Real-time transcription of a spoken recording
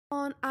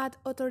On add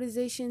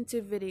authorization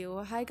to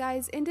video. Hi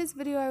guys, in this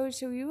video I will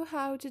show you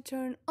how to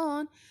turn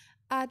on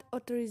add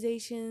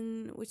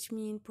authorization, which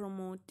means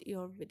promote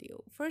your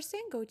video. First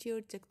thing, go to your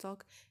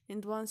TikTok,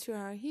 and once you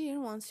are here,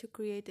 once you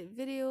create a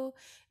video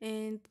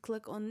and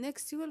click on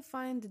next, you will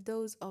find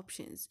those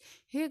options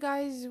here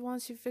guys.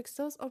 Once you fix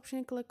those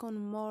options, click on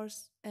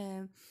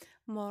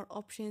more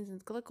options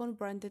and click on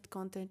branded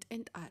content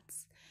and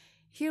ads.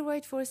 Here,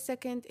 wait for a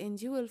second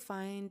and you will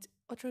find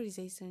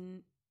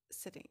authorization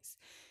settings.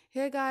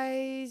 Here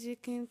guys, you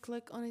can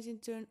click on it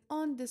and turn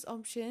on this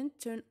option,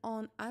 turn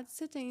on ad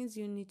settings.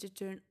 You need to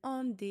turn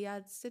on the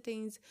ad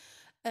settings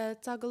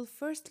toggle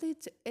firstly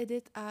to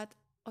edit ad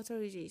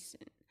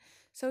authorization.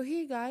 So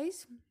here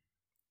guys,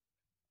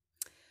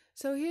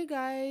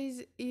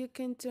 you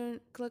can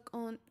click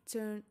on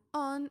turn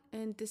on,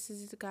 and this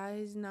is it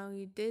guys. Now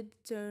you did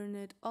turn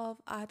it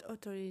off ad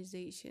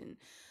authorization.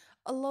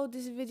 Allow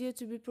this video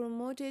to be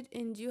promoted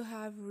and you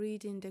have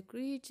read and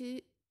agreed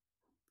to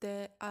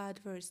the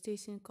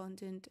advertising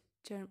content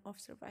term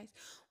of service.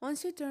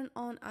 Once you turn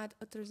on ad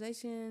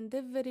authorization,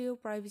 the video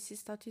privacy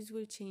status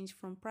will change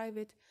from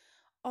private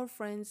or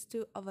friends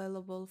to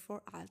available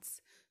for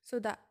ads, so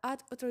the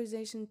ad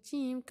authorization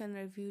team can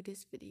review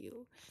this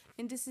video.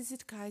 And this is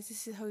it guys,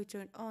 this is how you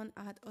turn on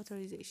ad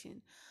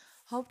authorization.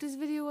 Hope this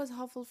video was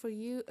helpful for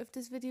you. If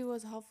this video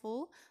was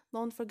helpful,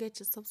 don't forget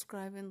to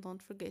subscribe and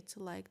don't forget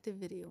to like the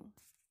video.